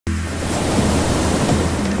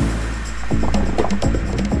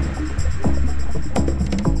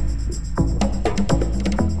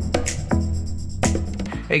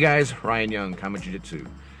Hey guys, Ryan Young, Kama Jiu-Jitsu,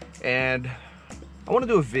 and I want to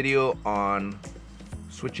do a video on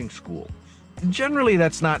switching schools. Generally,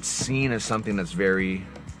 that's not seen as something that's a very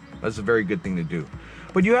good thing to do.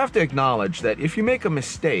 But you have to acknowledge that if you make a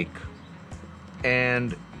mistake,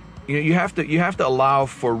 and you have to allow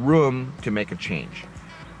for room to make a change.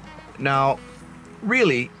 Now,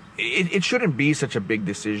 really, it shouldn't be such a big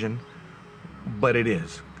decision, but it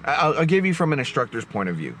is. I'll give you from an instructor's point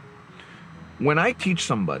of view. When I teach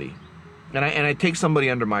somebody, and I take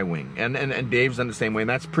somebody under my wing, and Dave's done the same way, and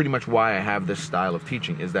that's pretty much why I have this style of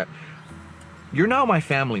teaching, is that you're now my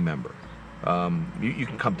family member. You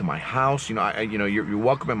can come to my house. You're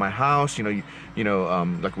welcome in my house.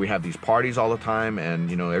 Like we have these parties all the time,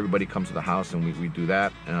 and everybody comes to the house, and we do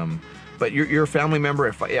that. But you're a family member.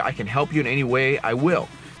 If I can help you in any way, I will.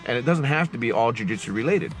 And it doesn't have to be all jiu-jitsu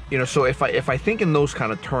related. So if I think in those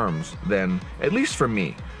kind of terms, then at least for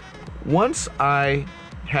me, once I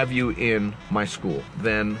have you in my school,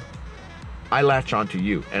 then I latch on to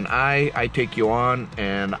you, and I take you on,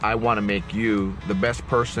 and I want to make you the best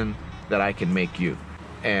person that I can make you.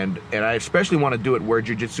 And I especially want to do it where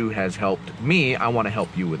jiu-jitsu has helped me. I want to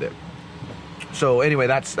help you with it. So anyway,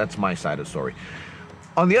 that's my side of the story.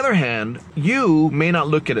 On the other hand, you may not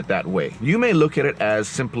look at it that way. You may look at it as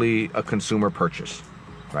simply a consumer purchase,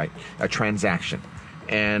 right? A transaction.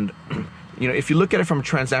 And if you look at it from a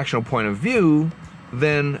transactional point of view,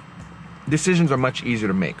 then decisions are much easier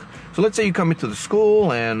to make. So let's say you come into the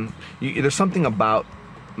school and there's something about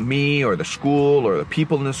me or the school or the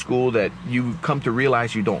people in the school that you come to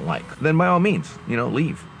realize you don't like. Then by all means,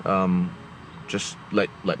 leave. Just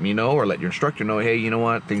let me know, or let your instructor know, hey, you know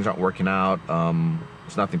what, things aren't working out.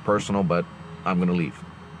 It's nothing personal, but I'm gonna leave.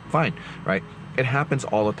 Fine, right? It happens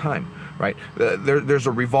all the time, right? There's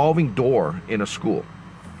a revolving door in a school,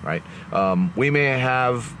 right? We may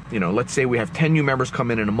have, let's say we have 10 new members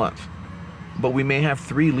come in a month, but we may have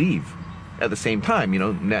 3 leave at the same time.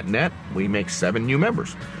 Net, we make 7 new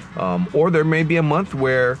members. Or there may be a month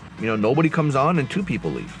where, nobody comes on and 2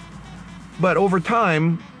 people leave. But over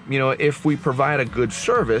time, if we provide a good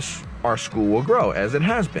service, our school will grow, as it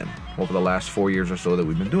has been over the last 4 years or so that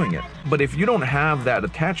we've been doing it. But if you don't have that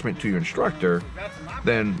attachment to your instructor,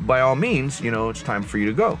 then by all means, it's time for you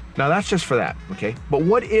to go. Now that's just for that, okay? But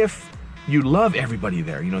what if you love everybody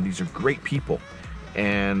there? These are great people.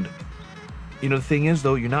 And the thing is,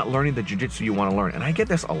 though, you're not learning the jiu-jitsu you want to learn. And I get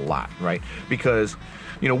this a lot, right? Because,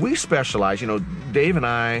 we specialize, Dave and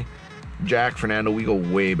I, Jack, Fernando, we go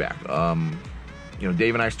way back.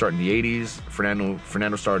 Dave and I started in the 80s,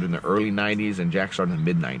 Fernando started in the early 90s, and Jack started in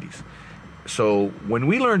the mid-90s. So when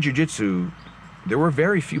we learned jiu-jitsu, there were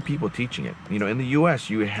very few people teaching it. In the U.S.,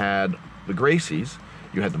 you had the Gracies,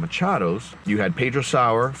 you had the Machados, you had Pedro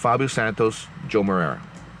Sauer, Fabio Santos, Joe Moreira.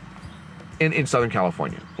 In Southern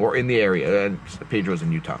California, or in the area, and Pedro's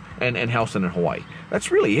in Utah, and Helson in Hawaii.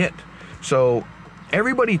 That's really it. So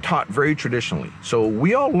everybody taught very traditionally. So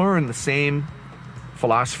we all learned the same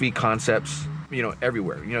philosophy, concepts,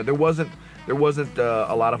 everywhere. There wasn't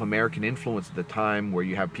a lot of American influence at the time, where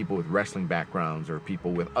you have people with wrestling backgrounds or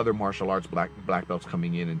people with other martial arts black belts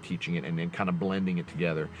coming in and teaching it, and then kind of blending it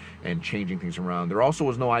together and changing things around. There also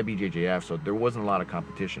was no IBJJF, so there wasn't a lot of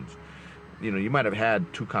competitions. You might have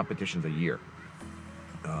had 2 competitions a year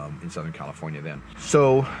in Southern California then.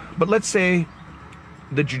 So, but let's say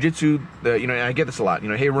the jiu-jitsu, and I get this a lot,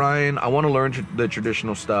 hey Ryan, I want to learn the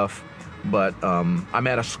traditional stuff, but I'm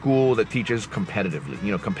at a school that teaches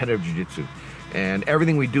competitively, competitive jiu-jitsu. And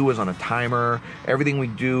everything we do is on a timer. Everything we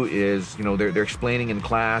do is, they're explaining in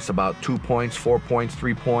class about 2 points, 4 points,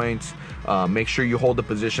 3 points. Make sure you hold the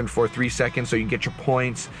position for 3 seconds so you get your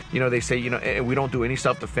points. They say, we don't do any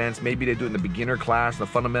self-defense. Maybe they do it in the beginner class, the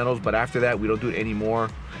fundamentals, but after that, we don't do it anymore.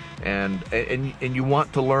 And you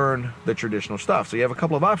want to learn the traditional stuff. So you have a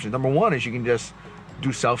couple of options. Number one is you can just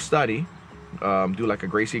do self-study, do like a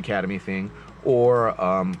Gracie Academy thing, or,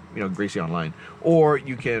 Gracie Online. Or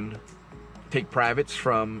you can take privates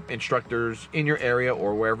from instructors in your area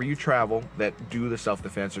or wherever you travel that do the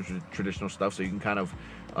self-defense or traditional stuff, so you can kind of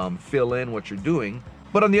fill in what you're doing.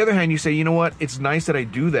 But on the other hand, you say, what, it's nice that I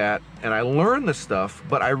do that and I learn the stuff,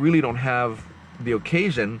 but I really don't have the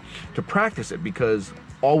occasion to practice it because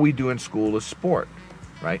all we do in school is sport,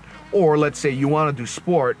 right? Or let's say you want to do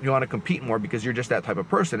sport, you want to compete more because you're just that type of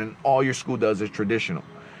person, and all your school does is traditional.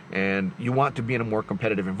 And you want to be in a more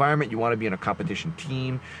competitive environment, you want to be in a competition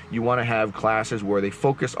team, you want to have classes where they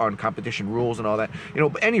focus on competition rules and all that.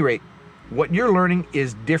 But at any rate, what you're learning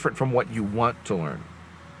is different from what you want to learn.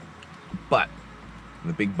 But,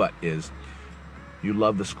 the big but is, You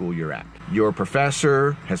love the school you're at. Your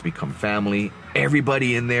professor has become family.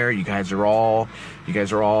 Everybody in there, you guys are all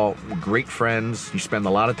great friends. You spend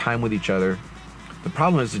a lot of time with each other. The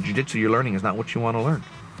problem is the jiu-jitsu you're learning is not what you want to learn,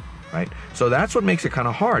 right? So that's what makes it kind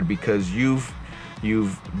of hard, because you've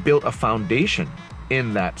built a foundation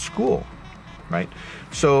in that school, right?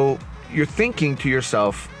 So you're thinking to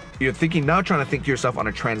yourself, now trying to think to yourself on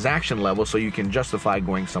a transaction level so you can justify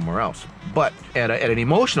going somewhere else. But at an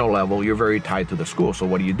emotional level, you're very tied to the school. So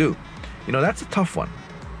what do? You know, that's a tough one.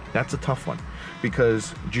 That's a tough one,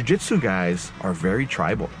 because jiu-jitsu guys are very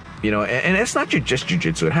tribal. You know, and it's not just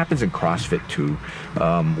jiu-jitsu. It happens in CrossFit too,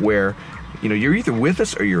 where, you know, you're either with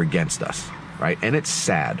us or you're against us, right? And it's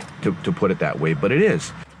sad to put it that way, but it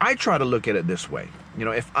is. I try to look at it this way. You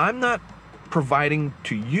know, if I'm not providing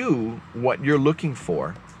to you what you're looking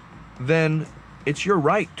for, then it's your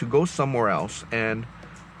right to go somewhere else, and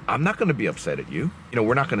I'm not going to be upset at you. You know,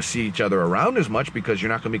 we're not going to see each other around as much because you're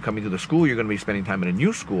not going to be coming to the school. You're going to be spending time in a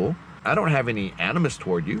new school. I don't have any animus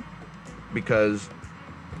toward you, because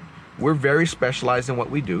we're very specialized in what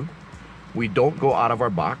we do. We don't go out of our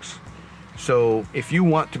box. So if you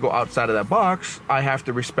want to go outside of that box, I have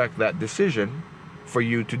to respect that decision for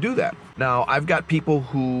you to do that. Now, I've got people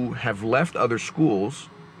who have left other schools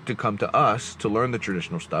to come to us to learn the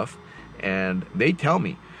traditional stuff, and they tell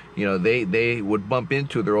me, you know, they would bump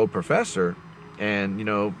into their old professor, and you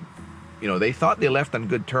know, they thought they left on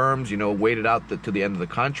good terms, you know, waited out to the end of the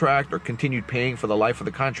contract, or continued paying for the life of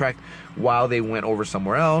the contract while they went over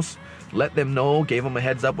somewhere else. Let them know, gave them a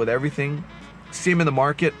heads up with everything. See him in the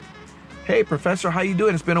market. Hey, professor, how you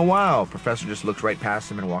doing? It's been a while. Professor just looks right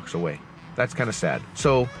past him and walks away. That's kind of sad.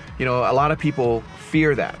 So, you know, a lot of people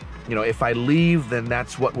fear that. You know, if I leave, then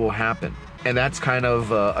that's what will happen. And that's kind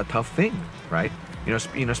of a tough thing, right? You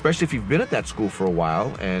know, especially if you've been at that school for a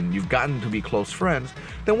while and you've gotten to be close friends,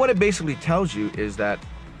 then what it basically tells you is that,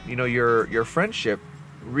 you know, your friendship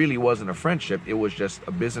really wasn't a friendship. It was just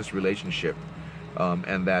a business relationship.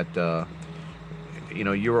 And that, you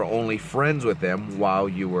know, you were only friends with them while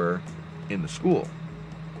you were in the school.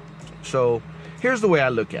 So here's the way I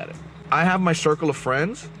look at it. I have my circle of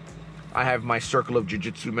friends. I have my circle of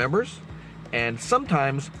jiu-jitsu members. And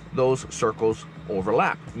sometimes those circles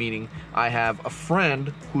overlap, meaning I have a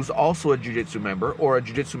friend who's also a jiu-jitsu member, or a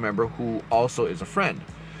jiu-jitsu member who also is a friend.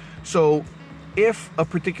 So if a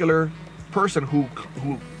particular person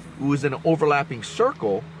who is in an overlapping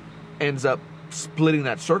circle ends up splitting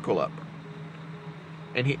that circle up,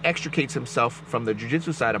 and he extricates himself from the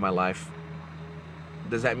jiu-jitsu side of my life,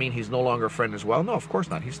 does that mean he's no longer a friend as well? No, of course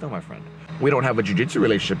not. He's still my friend. We don't have a jiu-jitsu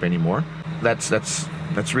relationship anymore. That's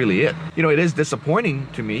really it. You know, it is disappointing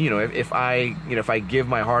to me, you know, if I give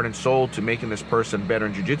my heart and soul to making this person better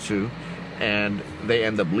in jiu-jitsu and they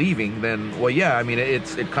end up leaving, then, well, yeah, I mean,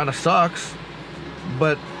 it kind of sucks,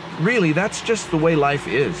 but really that's just the way life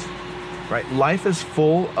is, right? Life is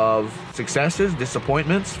full of successes,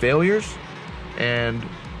 disappointments, failures, and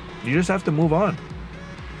you just have to move on,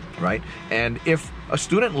 right? And if a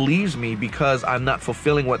student leaves me because I'm not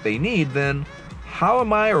fulfilling what they need, then how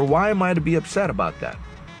am I, or why am I to be upset about that?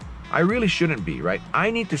 I really shouldn't be, right? I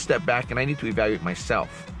need to step back and I need to evaluate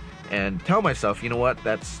myself and tell myself, you know what,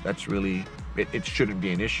 that's really, it shouldn't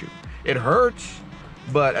be an issue. It hurts,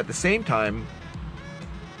 but at the same time,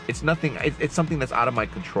 it's something that's out of my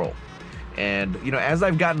control. And, you know, as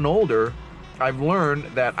I've gotten older, I've learned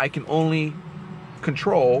that I can only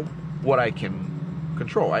control what I can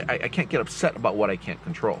control. I can't get upset about what I can't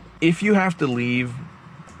control. If you have to leave,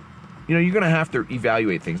 you know, you're going to have to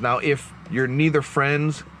evaluate things. Now, if you're neither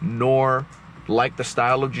friends nor like the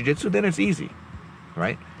style of jiu-jitsu, then it's easy,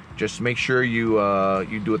 right? Just make sure you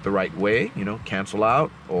do it the right way, you know, cancel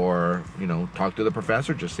out, or, you know, talk to the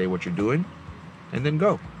professor, just say what you're doing, and then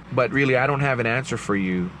go. But really, I don't have an answer for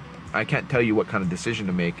you. I can't tell you what kind of decision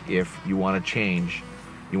to make if you want to change.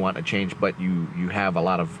 You want to change, but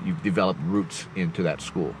you've developed roots into that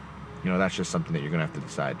school. You know, that's just something that you're going to have to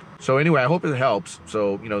decide. So anyway, I hope it helps.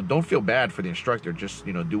 So, you know, don't feel bad for the instructor. Just,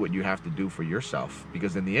 you know, do what you have to do for yourself.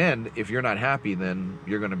 Because in the end, if you're not happy, then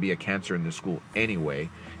you're going to be a cancer in this school anyway.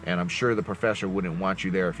 And I'm sure the professor wouldn't want you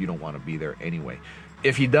there if you don't want to be there anyway.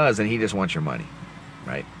 If he does, then he just wants your money,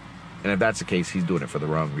 right? And if that's the case, he's doing it for the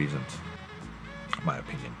wrong reasons, in my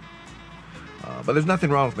opinion. But there's nothing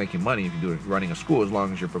wrong with making money if you're running a school, as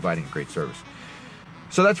long as you're providing a great service.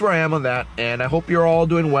 So that's where I am on that, and I hope you're all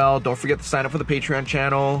doing well. Don't forget to sign up for the Patreon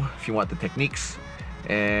channel if you want the techniques.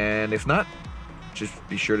 And if not, just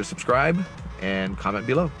be sure to subscribe and comment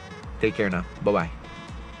below. Take care now. Bye-bye.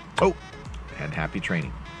 Oh, and happy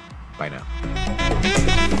training. Bye now.